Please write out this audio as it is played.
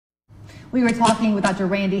We were talking with Dr.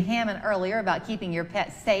 Randy Hammond earlier about keeping your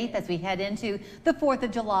pets safe as we head into the 4th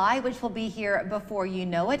of July, which will be here before you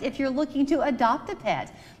know it. If you're looking to adopt a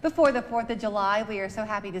pet before the 4th of July, we are so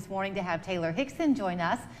happy this morning to have Taylor Hickson join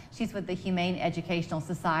us. She's with the Humane Educational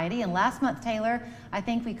Society. And last month, Taylor, I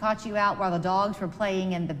think we caught you out while the dogs were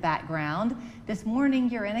playing in the background. This morning,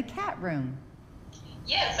 you're in a cat room.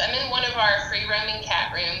 Yes, I'm in one of our free roaming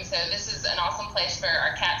cat rooms. So this is an awesome place for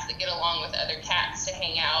our cats that get along with other cats to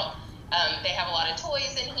hang out. They have a lot of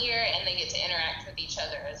toys in here and they get to interact with each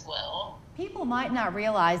other as well. People might not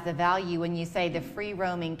realize the value when you say the free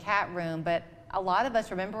roaming cat room, but a lot of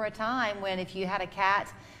us remember a time when if you had a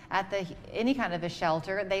cat at any kind of a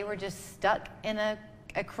shelter, they were just stuck in a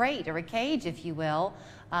crate or a cage, if you will,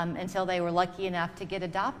 until they were lucky enough to get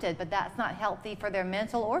adopted. But that's not healthy for their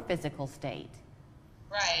mental or physical state.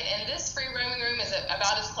 Right, and this free roaming room is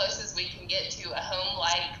about as close as we can get to a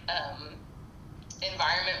home-like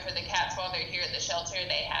environment for the cats while they're here at the shelter.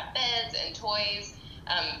 They have beds and toys.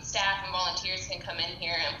 Staff and volunteers can come in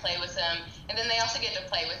here and play with them, and then they also get to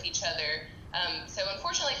play with each other. So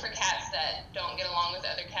unfortunately for cats that don't get along with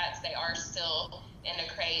other cats, they are still in a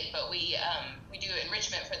crate, but we do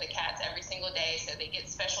enrichment for the cats every single day, so they get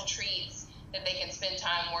special treats that they can spend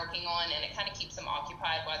time working on, and it kind of keeps them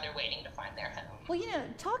occupied while they're waiting to find their home. Well, you know,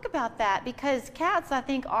 talk about that, because cats, I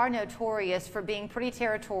think, are notorious for being pretty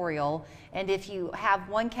territorial, and if you have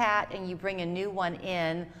one cat and you bring a new one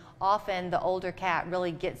in, often the older cat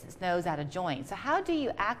really gets its nose out of joint. So how do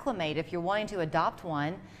you acclimate if you're wanting to adopt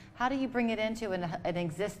one? How do you bring it into an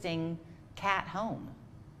existing cat home?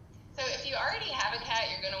 So if you already have a cat,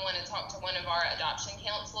 you're going to want to talk to one of our adoption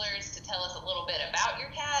counselors to tell us a little bit about your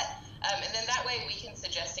cat. And then that way we can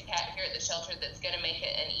suggest a cat here at the shelter that's going to make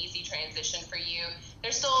it an easy transition for you.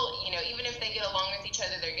 They're still, you know, even if they get along with each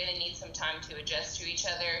other, they're going to need some time to adjust to each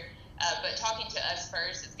other. But talking to us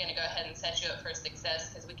first is going to go ahead and set you up for success,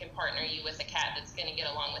 because we can partner you with a cat that's going to get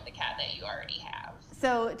along with the cat that you already have.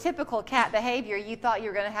 So typical cat behavior, you thought you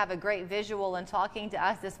were going to have a great visual in talking to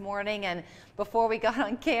us this morning, and before we got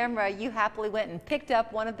on camera, you happily went and picked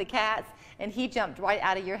up one of the cats, and he jumped right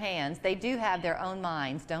out of your hands. They do have their own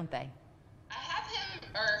minds, don't they? I have him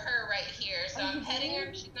or her right here, so I'm petting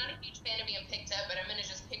her. She's not a huge fan of being picked up, but I'm going to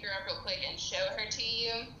just pick her up real quick and show her to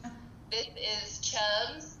you. This is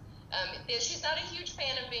Chubbs. She's not a huge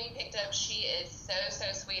fan of being picked up. She is so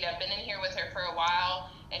sweet. I've been in here with her for a while,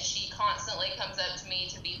 and she constantly comes up to me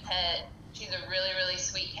to be pet. She's a really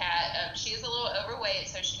sweet cat. She is a little overweight,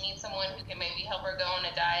 so she needs someone who can maybe help her go on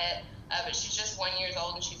a diet, but she's just 1 year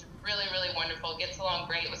old, and she's really wonderful. Gets along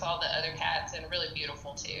great with all the other cats, and really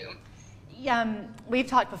beautiful too. We've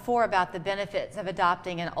talked before about the benefits of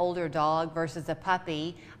adopting an older dog versus a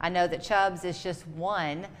puppy. I know that Chubbs is just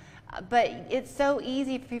one. But it's so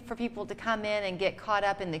easy for people to come in and get caught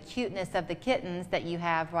up in the cuteness of the kittens that you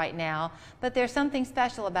have right now. But there's something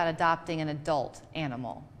special about adopting an adult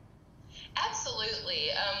animal.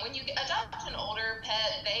 Absolutely. When you adopt an older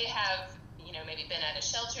pet, they have, you know, maybe been at a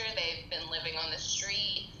shelter, they've been living on the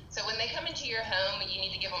street. So when they come into your home, you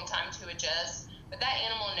need to give them time to adjust. But that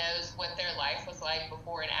animal knows what their life was like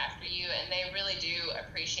before and after you, and they really do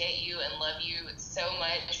appreciate you and love you so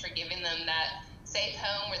much for giving them that safe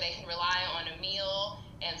home where they can rely on a meal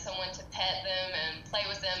and someone to pet them and play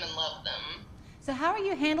with them and love them. So how are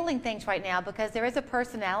you handling things right now? Because there is a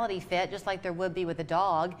personality fit, just like there would be with a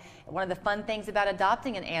dog. One of the fun things about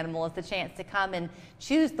adopting an animal is the chance to come and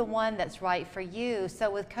choose the one that's right for you.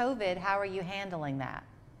 So with COVID, how are you handling that?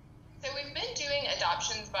 So we've been doing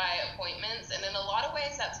adoptions by appointments, and in a lot of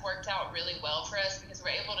ways that's worked out really well for us, because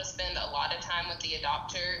we're able to spend a lot of time with the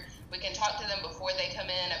adopter. We can talk to them before they come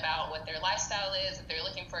in about what their lifestyle is, if they're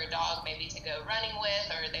looking for a dog maybe to go running with,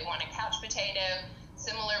 or they want a couch potato,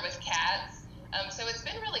 similar with cats. So it's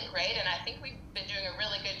been really great, and I think we've been doing a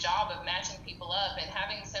really good job of matching people up and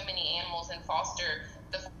having so many animals in foster.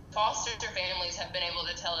 The foster families have been able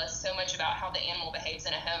to tell us so much about how the animal behaves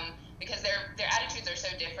in a home, because their attitudes are so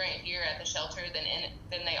different here at the shelter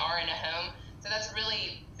than they are in a home. So that's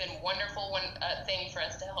really been wonderful thing for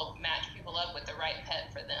us to help match people up with the right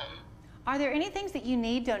pet for them. Are there any things that you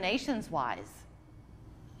need donations-wise?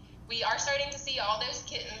 We are starting to see all those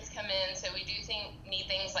kittens come in, so we do need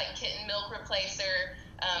things like kitten milk replacer.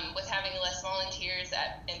 With having less volunteers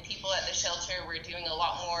and people at the shelter, we're doing a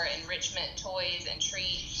lot more enrichment toys and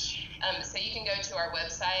treats. So you can go to our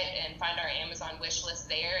website and find our Amazon wish list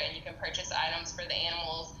there, and you can purchase items for the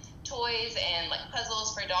animals, toys and like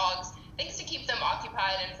puzzles for dogs, things to keep them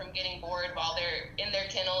occupied and from getting bored while they're in their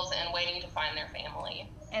kennels and waiting to find their family.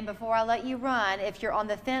 And before I let you run, if you're on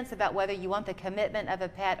the fence about whether you want the commitment of a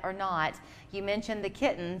pet or not, you mentioned the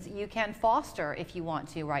kittens. You can foster if you want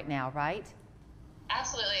to right now, right?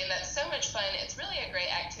 Absolutely, and that's so much fun. It's really a great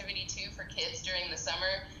activity too for kids during the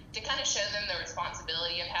summer to kind of show them the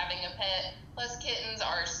responsibility of having a pet. Plus, kittens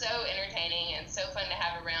are so entertaining and so fun to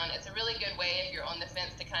have around. It's a really good way if you're on the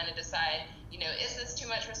fence to kind of decide, is this too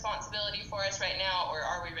much responsibility for us right now, or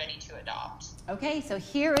are we ready to adopt? Okay, so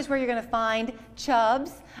here is where you're going to find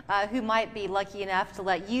Chubbs, who might be lucky enough to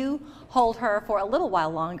let you hold her for a little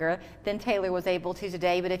while longer than Taylor was able to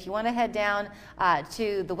today. But if you want to head down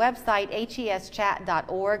to the website,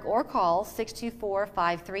 heschat.org, or call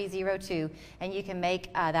 624-5302, and you can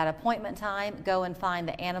make that appointment time, go and find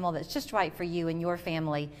the animal that's just right for you and your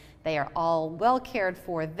family. They are all well cared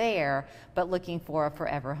for there, but looking for a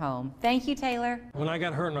forever home. Thank you, Taylor. When I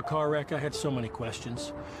got hurt in a car wreck, I had so many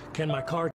questions. Can my car